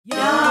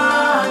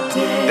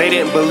They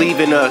didn't believe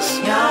in us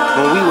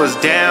when we was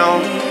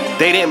down.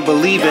 They didn't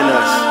believe in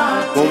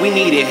us when we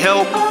needed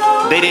help.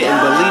 They didn't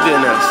believe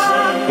in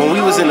us when we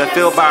was in the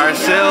field by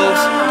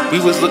ourselves. We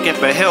was looking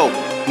for help.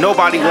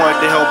 Nobody wanted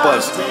to help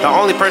us. The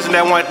only person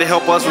that wanted to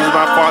help us was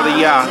my father,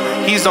 Yah.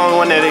 He's the only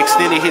one that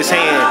extended his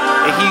hand,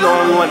 and he's the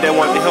only one that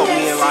wanted to help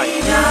me in life.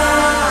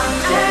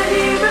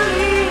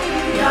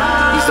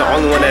 He's the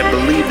only one that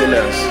believed in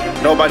us.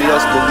 Nobody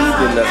else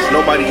believed in us.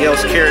 Nobody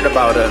else cared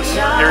about us.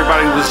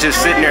 Everybody was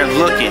just sitting there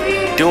looking,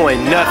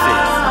 doing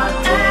nothing.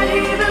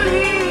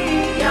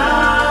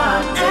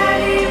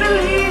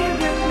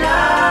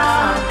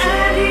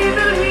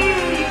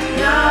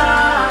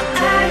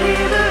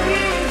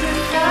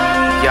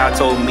 Yah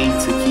told me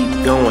to keep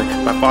going.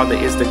 My father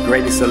is the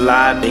greatest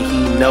alive and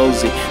he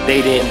knows it.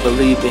 They didn't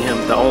believe in him,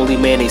 the only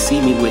man they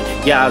see me with.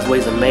 Yah's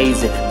way's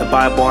amazing. The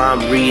Bible, I'm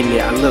reading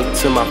it. I look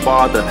to my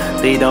father.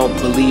 They don't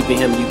believe in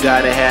him. You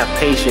gotta have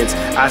patience.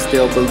 I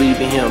still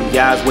believe in him.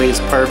 Yah's way is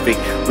perfect.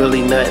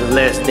 Really nothing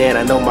less than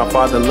I know my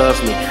father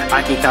loves me.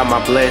 I can count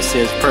my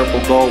blessings.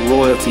 Purple, gold,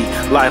 royalty,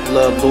 life,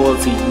 love,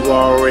 loyalty. You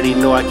already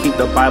know I keep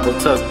the Bible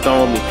tucked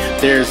on me.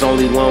 There's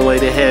only one way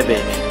to heaven,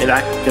 and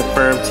I can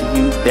confirm to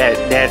you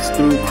that that's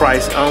through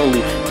Christ only.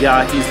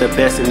 Yah, he's the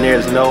best and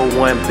there's no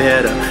one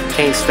better.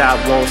 Can't stop,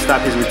 won't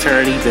stop, his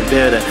return even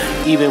better.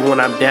 Even when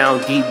I'm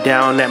down, deep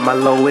down at my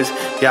lowest,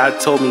 Yah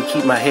told me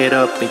keep my head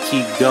up and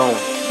keep going.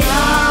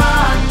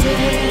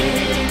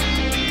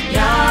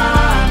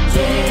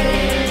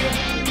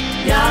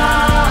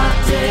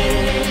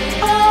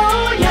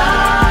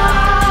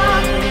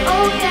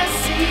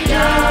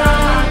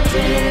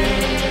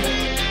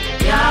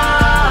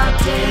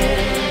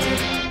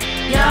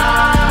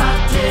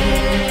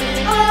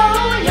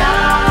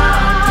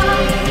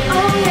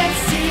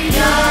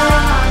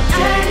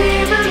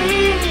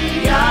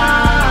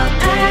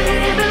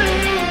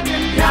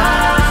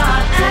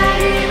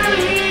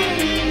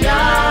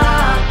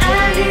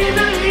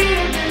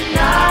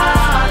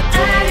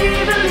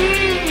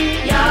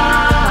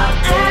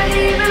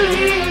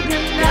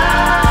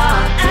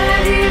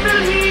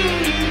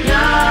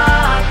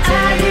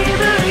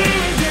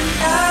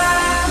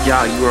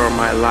 Yah, you are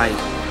my light.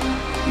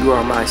 You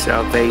are my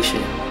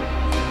salvation.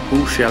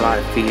 Who shall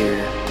I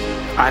fear?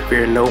 I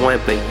fear no one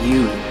but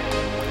you.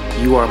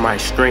 You are my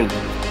strength.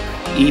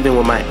 Even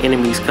when my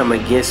enemies come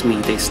against me,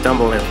 they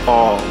stumble and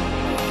fall.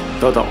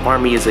 Though the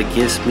army is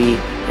against me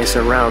and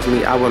surrounds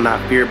me, I will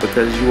not fear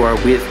because you are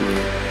with me.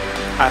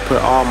 I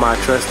put all my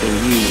trust in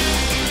you.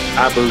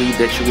 I believe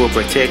that you will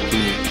protect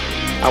me.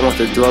 I want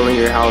to dwell in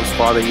your house,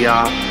 Father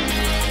Yah,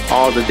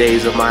 all the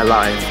days of my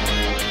life.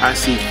 I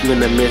seek you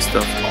in the midst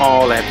of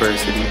all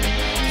adversity.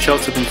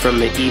 Shelter me from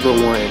the evil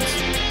ones.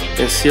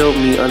 Conceal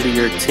me under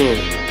your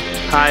tent.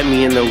 Hide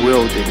me in the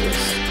wilderness.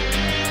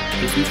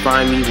 If you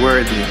find me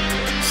worthy,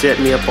 set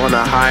me up on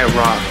a high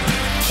rock,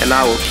 and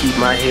I will keep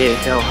my head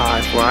held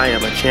high, for I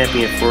am a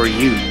champion for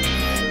you.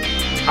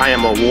 I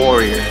am a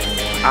warrior.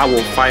 I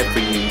will fight for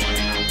you.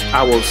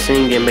 I will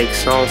sing and make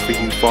songs for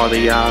you, Father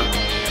Yah.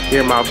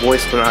 Hear my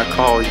voice when I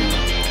call you.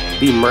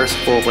 Be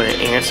merciful when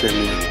you answer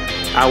me.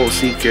 I will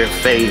seek your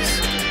face.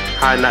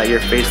 Hide not your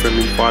face from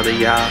me, Father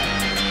Yah.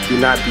 Do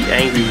not be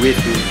angry with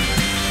me.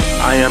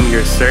 I am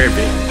your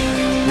servant.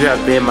 You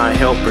have been my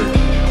helper.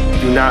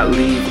 Do not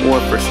leave or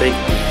forsake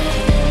me.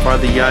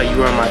 Father Yah,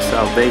 you are my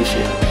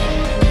salvation.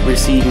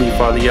 Receive me,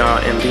 Father Yah,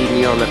 and lead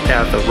me on the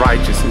path of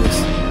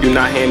righteousness. Do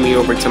not hand me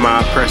over to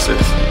my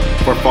oppressors,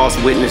 for false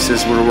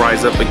witnesses will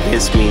rise up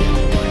against me.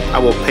 I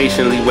will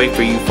patiently wait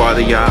for you,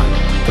 Father Yah,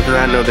 because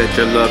I know that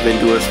your love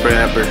endures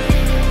forever.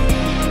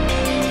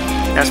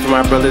 As for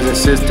my brothers and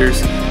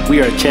sisters,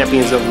 we are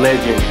champions of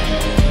legend.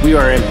 We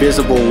are an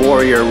invisible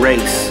warrior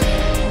race.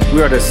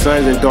 We are the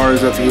sons and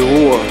daughters of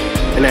Yahuah,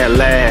 and at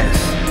last,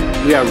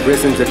 we have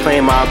risen to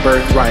claim our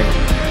birthright.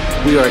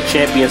 We are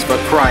champions for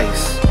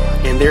Christ,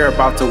 and they're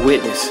about to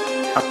witness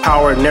a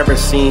power never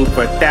seen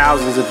for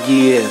thousands of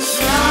years.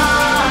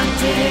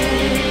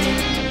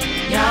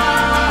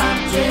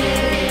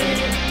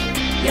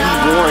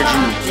 He warned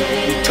you.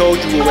 He told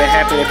you what would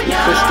happen if you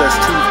pushed us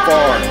too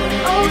far.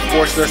 You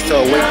forced us to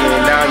awaken,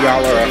 and now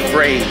y'all are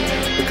afraid,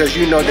 because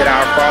you know that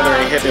our Father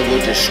in heaven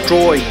will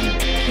destroy you.